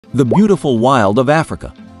The beautiful wild of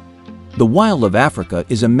Africa. The wild of Africa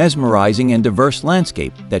is a mesmerizing and diverse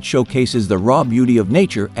landscape that showcases the raw beauty of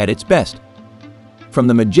nature at its best. From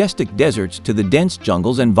the majestic deserts to the dense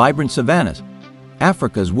jungles and vibrant savannas,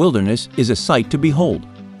 Africa's wilderness is a sight to behold.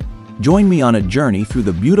 Join me on a journey through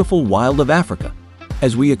the beautiful wild of Africa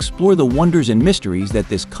as we explore the wonders and mysteries that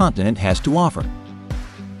this continent has to offer.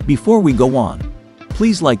 Before we go on,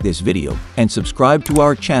 please like this video and subscribe to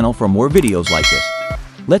our channel for more videos like this.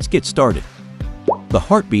 Let's get started. The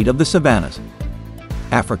heartbeat of the savannas.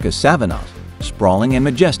 Africa's savannas, sprawling and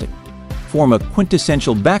majestic, form a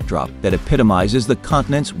quintessential backdrop that epitomizes the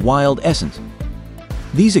continent's wild essence.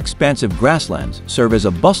 These expansive grasslands serve as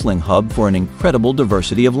a bustling hub for an incredible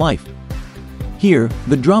diversity of life. Here,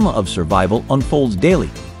 the drama of survival unfolds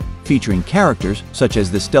daily, featuring characters such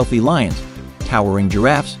as the stealthy lions, towering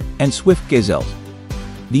giraffes, and swift gazelles.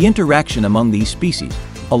 The interaction among these species,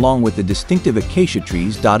 along with the distinctive acacia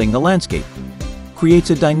trees dotting the landscape,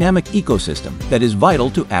 creates a dynamic ecosystem that is vital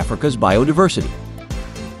to Africa's biodiversity.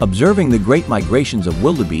 Observing the great migrations of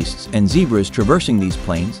wildebeests and zebras traversing these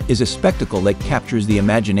plains is a spectacle that captures the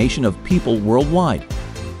imagination of people worldwide.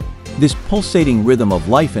 This pulsating rhythm of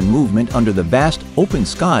life and movement under the vast, open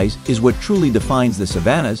skies is what truly defines the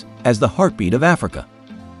savannas as the heartbeat of Africa.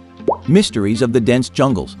 Mysteries of the dense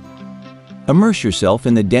jungles. Immerse yourself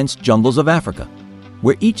in the dense jungles of Africa,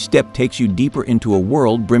 where each step takes you deeper into a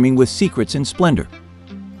world brimming with secrets and splendor.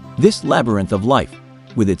 This labyrinth of life,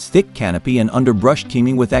 with its thick canopy and underbrush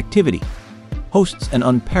teeming with activity, hosts an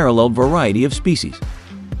unparalleled variety of species.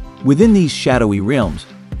 Within these shadowy realms,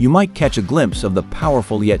 you might catch a glimpse of the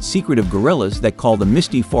powerful yet secretive gorillas that call the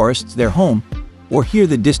misty forests their home, or hear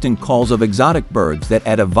the distant calls of exotic birds that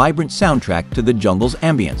add a vibrant soundtrack to the jungle's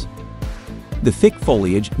ambience. The thick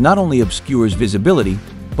foliage not only obscures visibility,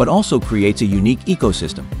 but also creates a unique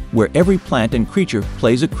ecosystem where every plant and creature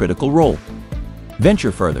plays a critical role.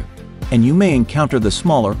 Venture further, and you may encounter the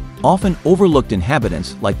smaller, often overlooked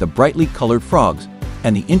inhabitants like the brightly colored frogs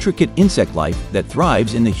and the intricate insect life that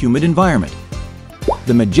thrives in the humid environment.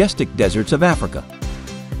 The majestic deserts of Africa.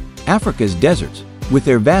 Africa's deserts, with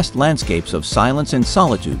their vast landscapes of silence and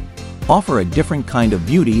solitude, offer a different kind of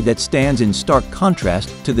beauty that stands in stark contrast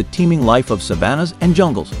to the teeming life of savannas and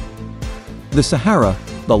jungles. The Sahara,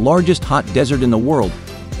 the largest hot desert in the world,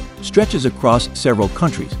 stretches across several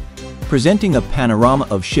countries, presenting a panorama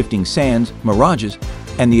of shifting sands, mirages,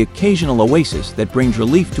 and the occasional oasis that brings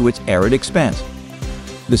relief to its arid expanse.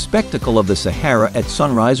 The spectacle of the Sahara at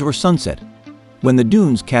sunrise or sunset, when the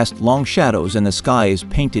dunes cast long shadows and the sky is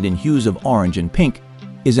painted in hues of orange and pink,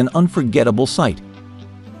 is an unforgettable sight.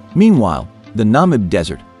 Meanwhile, the Namib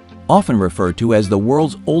Desert, often referred to as the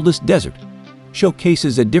world's oldest desert,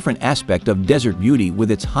 showcases a different aspect of desert beauty with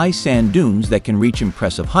its high sand dunes that can reach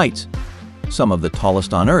impressive heights, some of the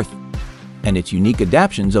tallest on Earth, and its unique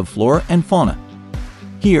adaptations of flora and fauna.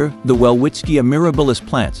 Here, the Welwitschia mirabilis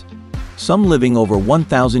plants, some living over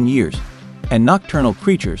 1,000 years, and nocturnal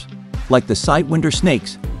creatures, like the sidewinder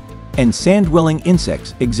snakes, and sand-dwelling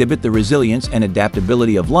insects exhibit the resilience and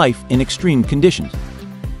adaptability of life in extreme conditions.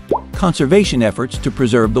 Conservation efforts to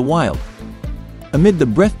preserve the wild. Amid the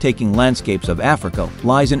breathtaking landscapes of Africa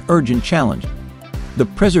lies an urgent challenge: the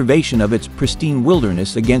preservation of its pristine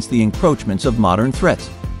wilderness against the encroachments of modern threats.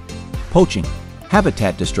 Poaching,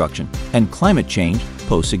 habitat destruction, and climate change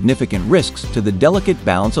pose significant risks to the delicate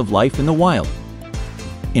balance of life in the wild.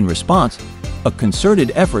 In response, a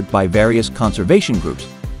concerted effort by various conservation groups,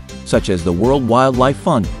 such as the World Wildlife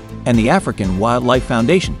Fund and the African Wildlife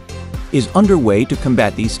Foundation, is underway to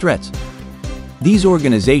combat these threats. These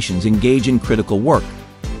organizations engage in critical work,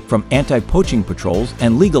 from anti-poaching patrols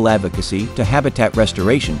and legal advocacy to habitat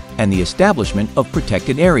restoration and the establishment of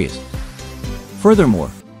protected areas. Furthermore,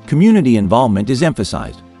 community involvement is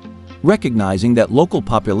emphasized, recognizing that local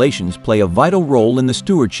populations play a vital role in the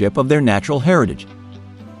stewardship of their natural heritage.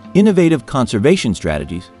 Innovative conservation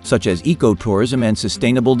strategies, such as ecotourism and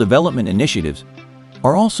sustainable development initiatives,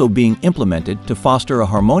 are also being implemented to foster a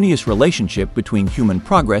harmonious relationship between human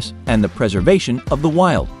progress and the preservation of the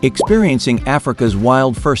wild. Experiencing Africa's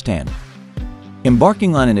wild firsthand.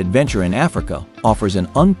 Embarking on an adventure in Africa offers an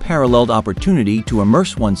unparalleled opportunity to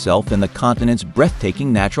immerse oneself in the continent's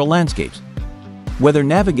breathtaking natural landscapes. Whether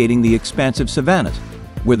navigating the expansive savannas,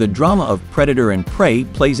 where the drama of predator and prey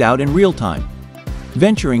plays out in real time,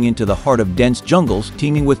 venturing into the heart of dense jungles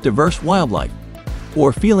teeming with diverse wildlife,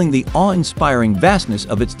 or feeling the awe-inspiring vastness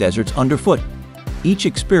of its deserts underfoot, each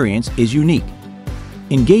experience is unique.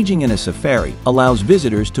 Engaging in a safari allows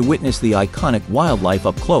visitors to witness the iconic wildlife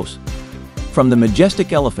up close, From the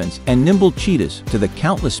majestic elephants and nimble cheetahs to the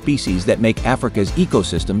countless species that make Africa's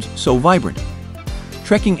ecosystems so vibrant.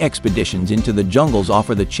 Trekking expeditions into the jungles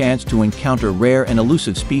offer the chance to encounter rare and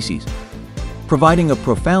elusive species, providing a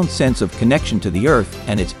profound sense of connection to the Earth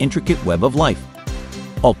and its intricate web of life.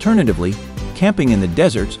 Alternatively, camping in the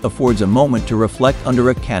deserts affords a moment to reflect under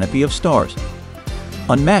a canopy of stars,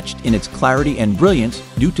 unmatched in its clarity and brilliance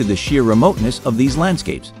due to the sheer remoteness of these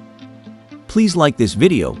landscapes. Please like this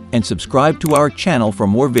video and subscribe to our channel for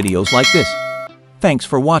more videos like this. Thanks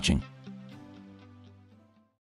for watching.